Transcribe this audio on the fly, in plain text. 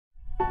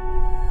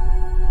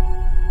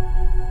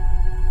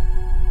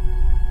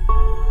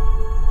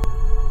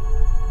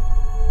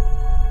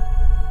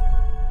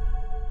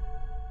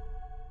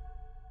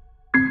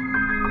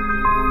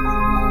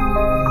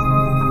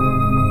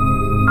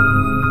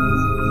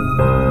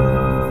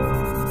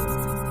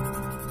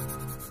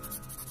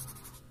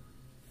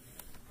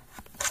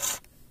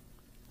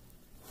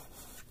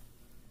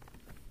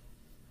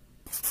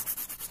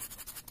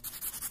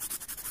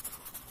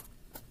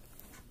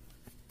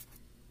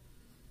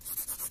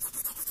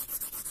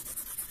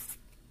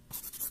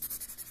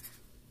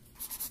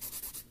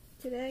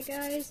Today,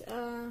 guys,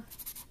 I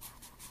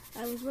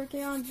was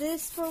working on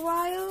this for a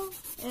while,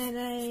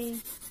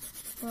 and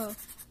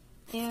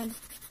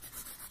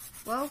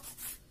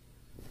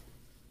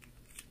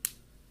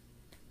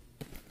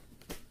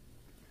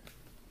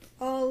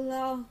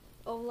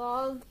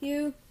all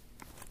you.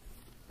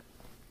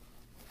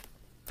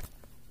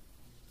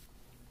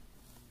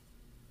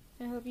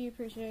 I hope you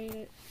appreciate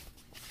it.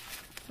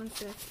 One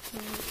sec.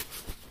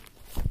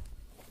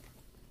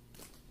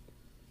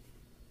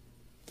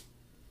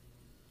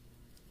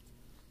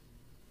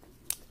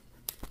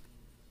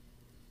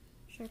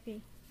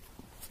 Sharpie.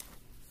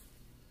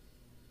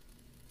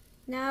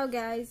 Now,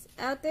 guys,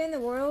 out there in the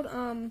world,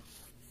 I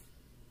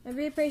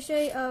really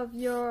appreciate of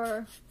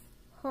your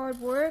hard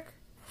work,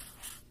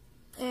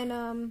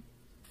 and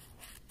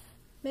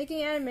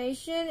making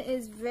animation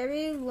is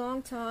very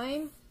long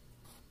time.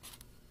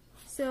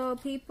 So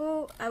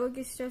I would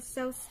get stressed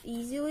out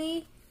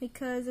easily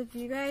because of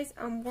you guys.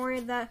 I'm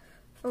worried that,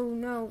 oh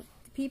no,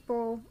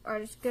 people are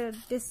just gonna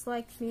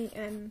dislike me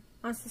and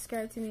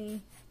unsubscribe to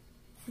me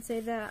and say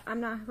that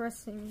I'm not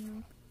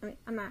hustling.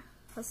 I'm not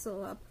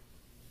hustle up.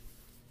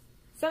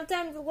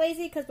 Sometimes I'm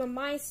lazy because my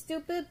mind's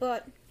stupid,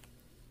 but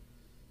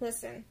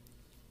listen.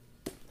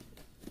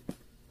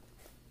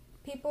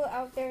 People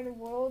out there in the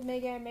world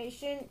make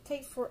animation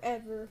takes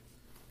forever.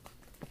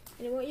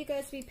 And I want you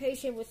guys to be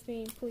patient with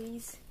me,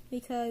 please,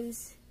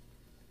 because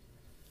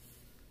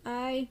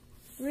I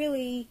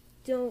really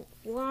don't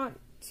want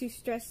to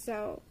stress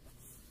out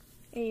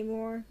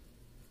anymore.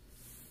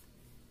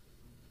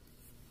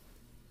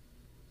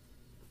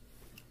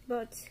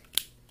 But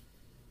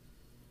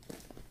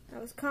I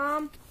was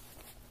calm.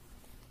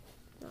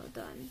 Well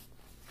done.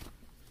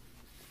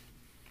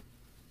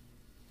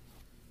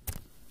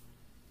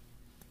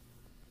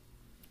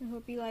 I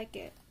hope you like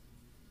it.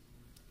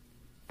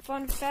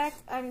 Fun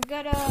fact, I'm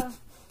gonna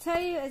tell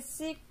you a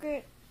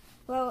secret,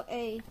 well,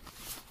 a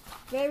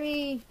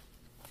very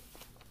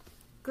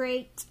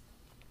great,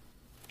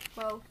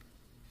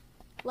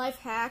 life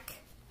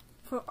hack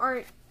for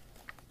art.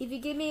 If you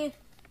give me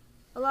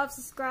a lot of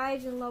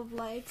subscribes and love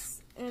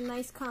likes and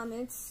nice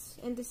comments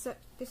and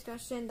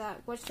discussion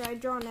that what should I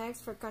draw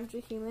next for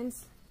Country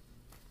Humans,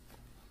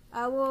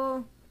 I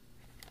will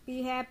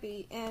be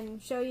happy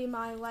and show you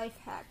my life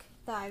hack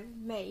that I've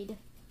made.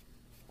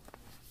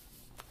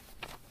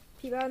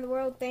 People out in the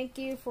world, thank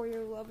you for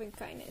your love and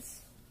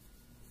kindness.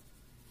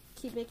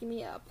 Keep making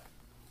me up.